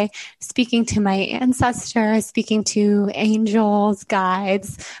eye, speaking to my ancestors, speaking to angels,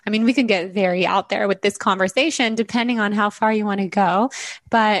 guides. I mean, we could get very out there with this conversation depending on how far you want to go.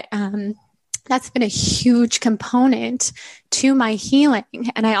 But that's been a huge component to my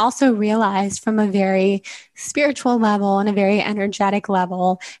healing. And I also realized from a very spiritual level and a very energetic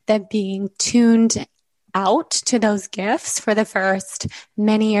level that being tuned out to those gifts for the first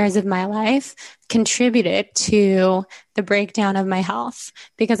many years of my life contributed to the breakdown of my health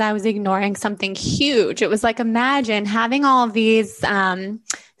because I was ignoring something huge. It was like, imagine having all of these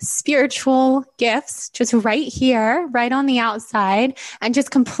spiritual gifts just right here, right on the outside, and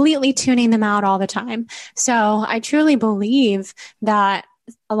just completely tuning them out all the time. So I truly believe that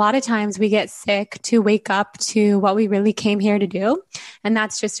a lot of times we get sick to wake up to what we really came here to do. And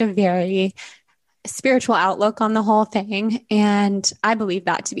that's just a very spiritual outlook on the whole thing. And I believe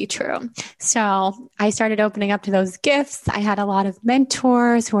that to be true. So I started opening up to those gifts. I had a lot of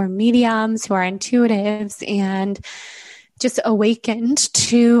mentors who are mediums, who are intuitives, and just awakened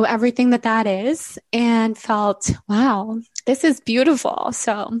to everything that is and felt, wow, this is beautiful.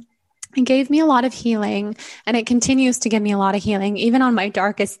 So it gave me a lot of healing, and it continues to give me a lot of healing, even on my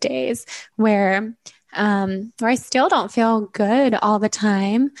darkest days where I still don't feel good all the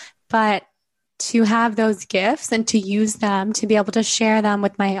time, but to have those gifts and to use them to be able to share them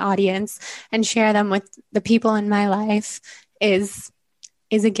with my audience and share them with the people in my life is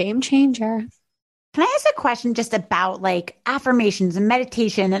a game changer. Can I ask a question just about like affirmations and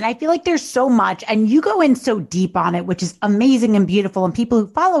meditation? And I feel like there's so much, and you go in so deep on it, which is amazing and beautiful. And people who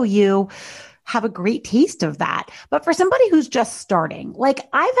follow you have a great taste of that. But for somebody who's just starting, like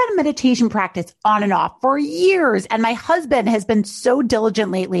I've had a meditation practice on and off for years, and my husband has been so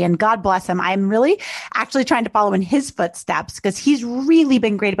diligent lately, and God bless him. I'm really actually trying to follow in his footsteps because he's really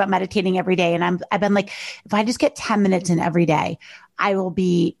been great about meditating every day. And I've been like, if I just get 10 minutes in every day, I will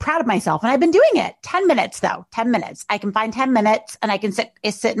be proud of myself. And I've been doing it 10 minutes though, 10 minutes. I can find 10 minutes and I can sit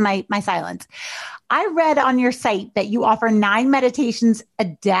in my silence. I read on your site that you offer 9 meditations a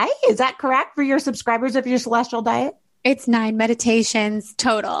day. Is that correct for your subscribers of your Celestial Diet? It's 9 meditations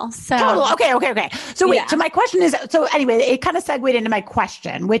total. Total. Okay. So wait, So my question is, so anyway, it kind of segued into my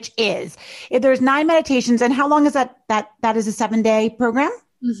question, which is if there's 9 meditations, and how long is that is a 7-day program?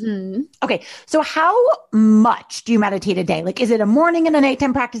 Mm-hmm. Okay. So how much do you meditate a day? Like, is it a morning and a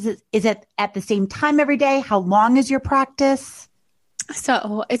nighttime practice? Is it at the same time every day? How long is your practice?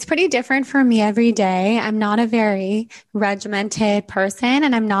 So it's pretty different for me every day. I'm not a very regimented person,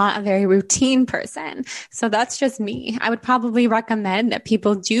 and I'm not a very routine person. So that's just me. I would probably recommend that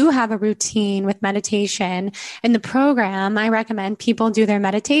people do have a routine with meditation. In the program, I recommend people do their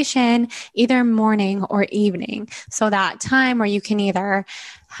meditation either morning or evening. So that time where you can either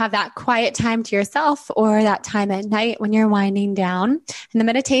have that quiet time to yourself or that time at night when you're winding down. And the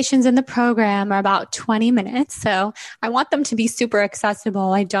meditations in the program are about 20 minutes. So I want them to be super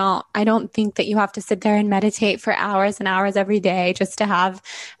accessible. I don't think that you have to sit there and meditate for hours and hours every day just to have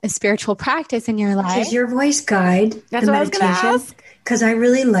a spiritual practice in your life. Does your voice guide That's the what meditation? I was going to ask. Because I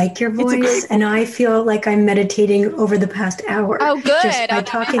really like your voice, and I feel like I'm meditating over the past hour. Oh, good. Just by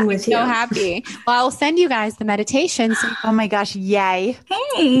talking with you. So happy. Well, I'll send you guys the meditations. Oh my gosh. Yay.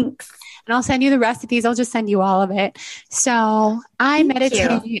 Thanks. And I'll send you the recipes. I'll just send you all of it. So I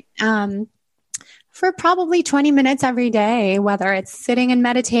meditate for probably 20 minutes every day, whether it's sitting and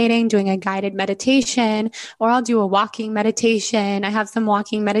meditating, doing a guided meditation, or I'll do a walking meditation. I have some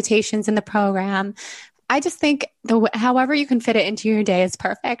walking meditations in the program. I just think however you can fit it into your day is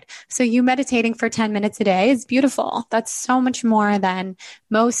perfect. So you meditating for 10 minutes a day is beautiful. That's so much more than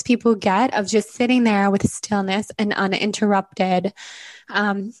most people get of just sitting there with stillness and uninterrupted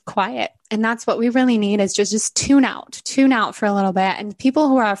quiet. And that's what we really need is just tune out for a little bit. And people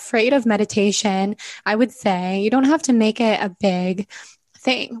who are afraid of meditation, I would say you don't have to make it a big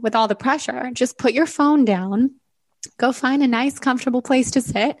thing with all the pressure. Just put your phone down. Go find a nice, comfortable place to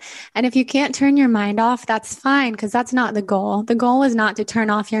sit. And if you can't turn your mind off, that's fine, because that's not the goal. The goal is not to turn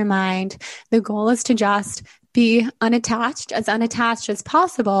off your mind. The goal is to just be unattached as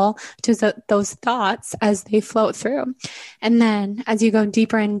possible to those thoughts as they float through. And then as you go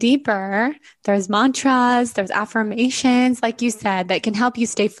deeper and deeper, there's mantras, there's affirmations, like you said, that can help you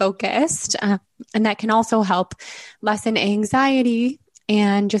stay focused, and that can also help lessen anxiety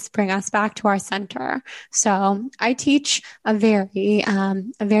and just bring us back to our center. So I teach a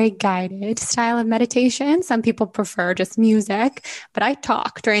very guided style of meditation. Some people prefer just music, but I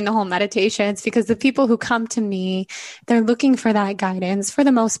talk during the whole meditations because the people who come to me, they're looking for that guidance for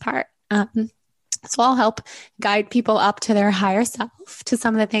the most part. So I'll help guide people up to their higher self, to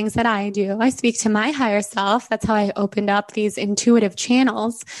some of the things that I do. I speak to my higher self. That's how I opened up these intuitive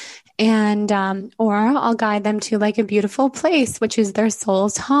channels. And, or I'll guide them to like a beautiful place, which is their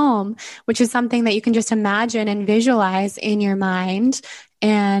soul's home, which is something that you can just imagine and visualize in your mind.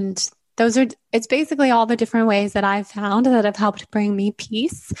 And It's basically all the different ways that I've found that have helped bring me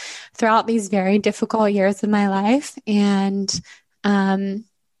peace throughout these very difficult years of my life. And,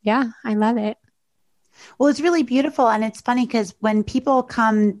 yeah, I love it. Well, it's really beautiful. And it's funny because when people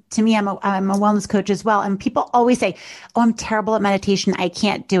come to me, I'm a wellness coach as well. And people always say, oh, I'm terrible at meditation. I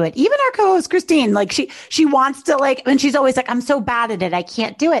can't do it. Even our co-host, Christine, like she wants to and she's always like, I'm so bad at it. I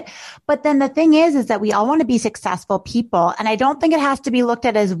can't do it. But then the thing is that we all want to be successful people. And I don't think it has to be looked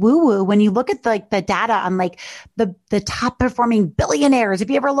at as woo woo. When you look at the data on the top performing billionaires, if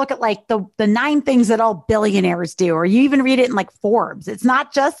you ever look at the 9 things that all billionaires do, or you even read it in Forbes, it's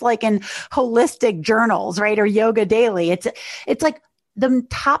not just in holistic journals, right? Or Yoga Daily. It's like the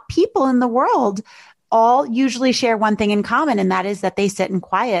top people in the world all usually share one thing in common, and that is that they sit in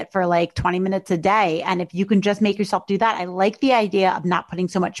quiet for 20 minutes a day. And if you can just make yourself do that, I like the idea of not putting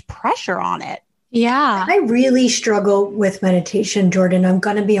so much pressure on it. Yeah. I really struggle with meditation, Jordan. I'm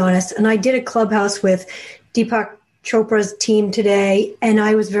going to be honest. And I did a clubhouse with Deepak Chopra's team today, and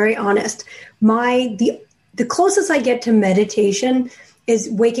I was very honest. The closest I get to meditation is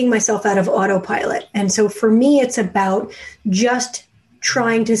waking myself out of autopilot. And so for me, it's about just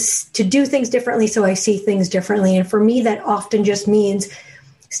trying to do things differently so I see things differently. And for me, that often just means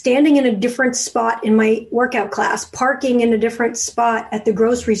standing in a different spot in my workout class, parking in a different spot at the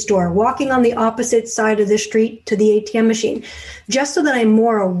grocery store, walking on the opposite side of the street to the ATM machine, just so that I'm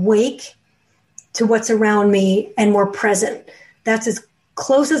more awake to what's around me and more present. That's as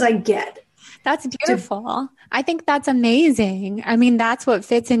close as I get. That's beautiful. I think that's amazing. I mean, that's what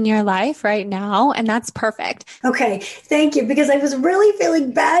fits in your life right now, and that's perfect. Okay, thank you. Because I was really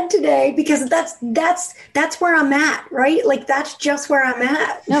feeling bad today because that's where I'm at, right? That's just where I'm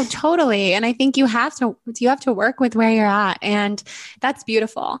at. No, totally. And I think you have to work with where you're at, and that's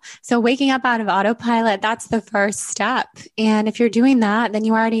beautiful. So waking up out of autopilot, that's the first step. And if you're doing that, then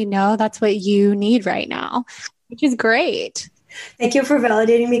you already know that's what you need right now, which is great. Thank you for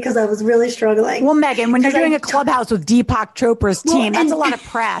validating me because I was really struggling. Well, Megan, when you're doing a clubhouse with Deepak Chopra's team, that's a lot of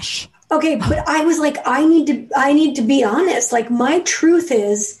pressure. Okay, but I was like, I need to be honest. My truth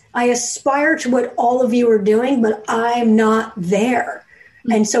is I aspire to what all of you are doing, but I'm not there.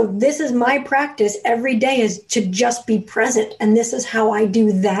 Mm-hmm. And so this is my practice every day, is to just be present. And this is how I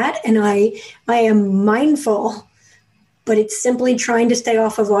do that. And I am mindful, but it's simply trying to stay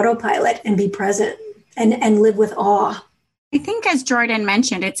off of autopilot and be present and live with awe. I think, as Jordan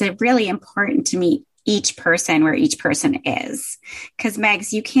mentioned, it's really important to meet each person where each person is. Because,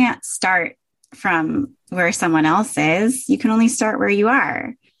 Megs, you can't start from where someone else is. You can only start where you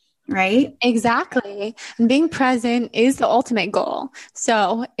are, right? Exactly. And being present is the ultimate goal.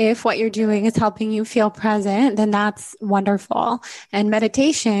 So if what you're doing is helping you feel present, then that's wonderful. And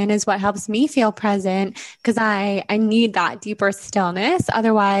meditation is what helps me feel present, because I need that deeper stillness.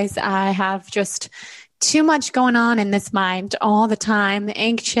 Otherwise, I have just too much going on in this mind all the time,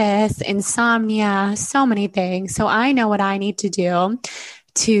 anxious, insomnia, so many things. So I know what I need to do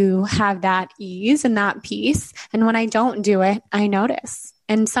to have that ease and that peace. And when I don't do it, I notice.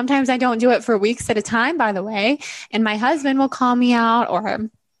 And sometimes I don't do it for weeks at a time, by the way. And my husband will call me out,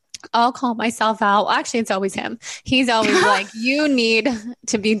 or I'll call myself out. Well, actually, it's always him. He's always like, you need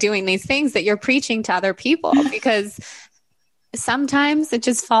to be doing these things that you're preaching to other people, because sometimes it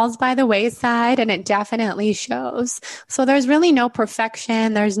just falls by the wayside, and it definitely shows. So there's really no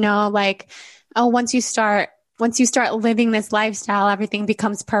perfection. There's no once you start living this lifestyle, everything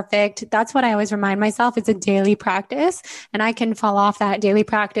becomes perfect. That's what I always remind myself. It's a daily practice, and I can fall off that daily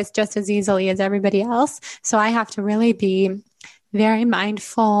practice just as easily as everybody else. So I have to really be very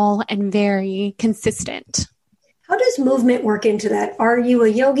mindful and very consistent. How does movement work into that? Are you a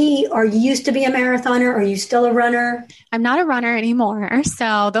yogi? Are you used to be a marathoner? Are you still a runner? I'm not a runner anymore.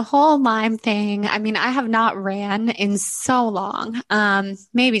 So the whole Lyme thing, I mean, I have not ran in so long.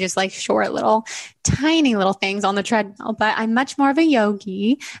 Maybe just short tiny little things on the treadmill, but I'm much more of a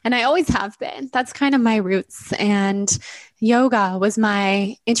yogi, and I always have been. That's kind of my roots. And yoga was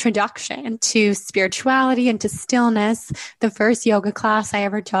my introduction to spirituality and to stillness. The first yoga class I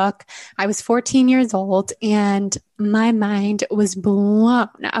ever took, I was 14 years old, and my mind was blown.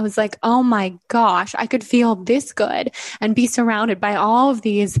 I was like, oh my gosh, I could feel this good and be surrounded by all of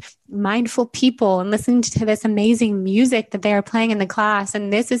these mindful people and listening to this amazing music that they are playing in the class.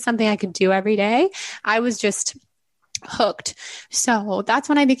 And this is something I could do every day. I was just hooked. So that's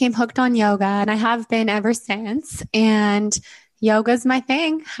when I became hooked on yoga, and I have been ever since. And yoga's my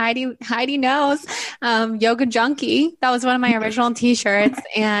thing. Heidi knows. Yoga junkie. That was one of my original t-shirts.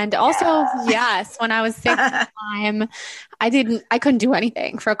 And also, yes, when I was sick at the time, I couldn't do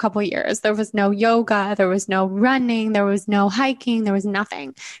anything for a couple of years. There was no yoga. There was no running. There was no hiking. There was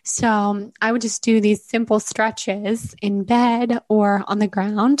nothing. So I would just do these simple stretches in bed or on the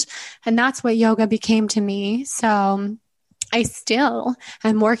ground. And that's what yoga became to me. So I still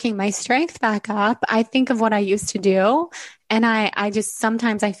am working my strength back up. I think of what I used to do. And I just,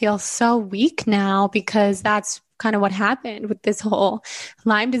 sometimes I feel so weak now because that's kind of what happened with this whole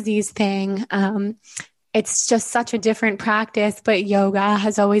Lyme disease thing. It's just such a different practice, but yoga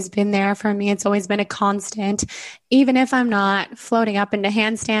has always been there for me. It's always been a constant. Even if I'm not floating up into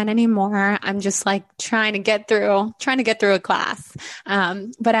handstand anymore, I'm just like trying to get through a class.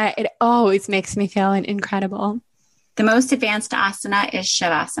 But it always makes me feel incredible. The most advanced asana is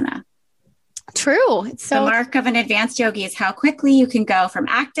Shavasana. True. The mark of an advanced yogi is how quickly you can go from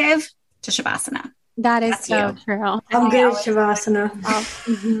active to Shavasana. That's so true. I'm good at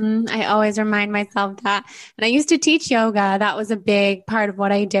Shavasana. I always remind myself that. And I used to teach yoga. That was a big part of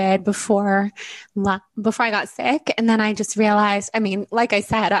what I did before I got sick. And then I just realized, I mean, like I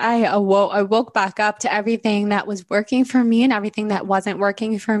said, I woke back up to everything that was working for me and everything that wasn't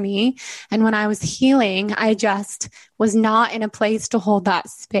working for me. And when I was healing, I just was not in a place to hold that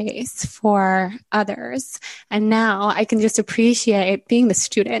space for others. And now I can just appreciate being the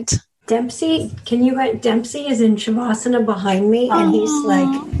student. Dempsey is in Shavasana behind me, and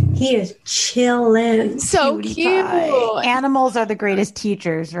he is chilling. So cute. Animals are the greatest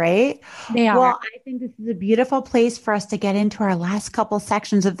teachers, right? They are. Well, I think this is a beautiful place for us to get into our last couple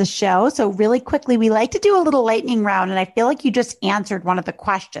sections of the show. So really quickly, we like to do a little lightning round, and I feel like you just answered one of the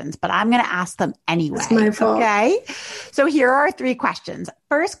questions, but I'm going to ask them anyway. It's my fault. Okay. So here are 3 questions.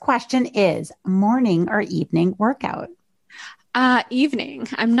 First question is morning or evening workout? Evening.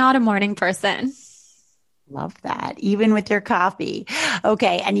 I'm not a morning person. Love that. Even with your coffee.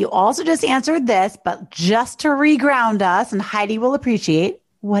 Okay. And you also just answered this, but just to reground us, and Heidi will appreciate,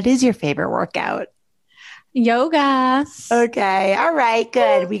 what is your favorite workout? Yoga. Okay. All right.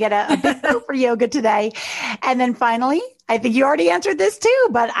 Good. We get a big vote for yoga today. And then finally, I think you already answered this too,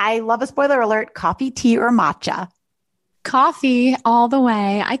 but I love a spoiler alert, coffee, tea, or matcha? Coffee all the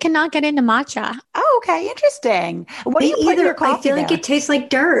way. I cannot get into matcha. Oh, okay. Interesting. What do you put in your coffee? I feel like it tastes like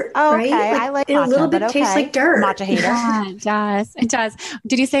dirt. Oh, right? okay. I like matcha, a little bit tastes like dirt. Matcha hater. Yeah, it does. It does.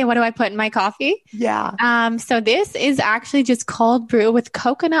 Did you say, what do I put in my coffee? Yeah. So this is actually just cold brew with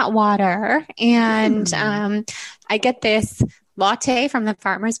coconut water. And I get this latte from the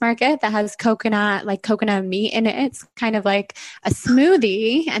farmer's market that has coconut meat in it. It's kind of like a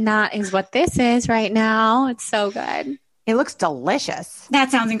smoothie. And that is what this is right now. It's so good. It looks delicious.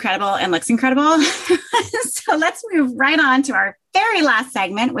 That sounds incredible and looks incredible. So let's move right on to our very last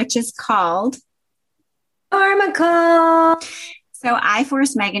segment, which is called Karma Call. So I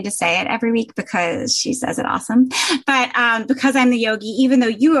force Megan to say it every week because she says it awesome. But because I'm the yogi, even though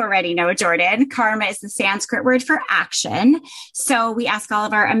you already know, Jordan, karma is the Sanskrit word for action. So we ask all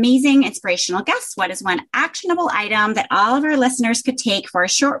of our amazing, inspirational guests, what is one actionable item that all of our listeners could take for a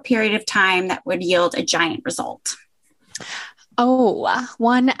short period of time that would yield a giant result? Oh,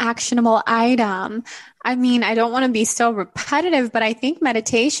 one actionable item. I mean, I don't want to be so repetitive, but I think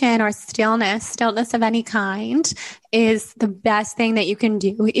meditation or stillness of any kind is the best thing that you can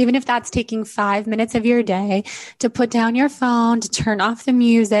do. Even if that's taking 5 minutes of your day to put down your phone, to turn off the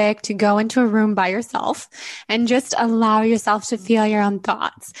music, to go into a room by yourself and just allow yourself to feel your own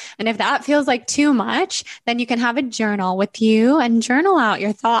thoughts. And if that feels like too much, then you can have a journal with you and journal out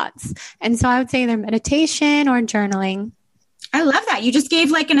your thoughts. And so I would say either meditation or journaling. I love that. You just gave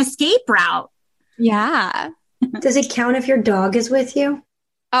like an escape route. Yeah. Does it count if your dog is with you?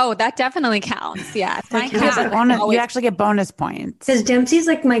 Oh, that definitely counts. Yeah. You actually get bonus points. Because Dempsey's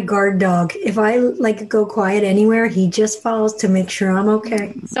like my guard dog. If I go quiet anywhere, he just follows to make sure I'm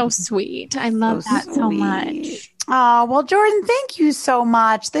okay. So sweet. I love that so much. Oh, well, Jordan, thank you so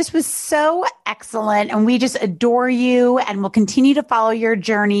much. This was so excellent. And we just adore you and we'll continue to follow your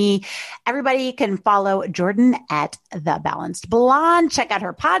journey. Everybody can follow Jordan at The Balanced Blonde. Check out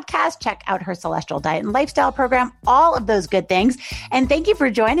her podcast, check out her Celestial Diet and Lifestyle program, all of those good things. And thank you for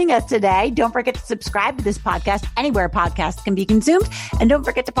joining us today. Don't forget to subscribe to this podcast anywhere podcasts can be consumed. And don't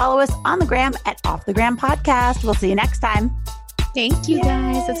forget to follow us on the gram at Off the Gram Podcast. We'll see you next time. Thank you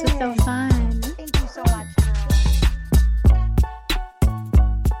guys. This was so fun.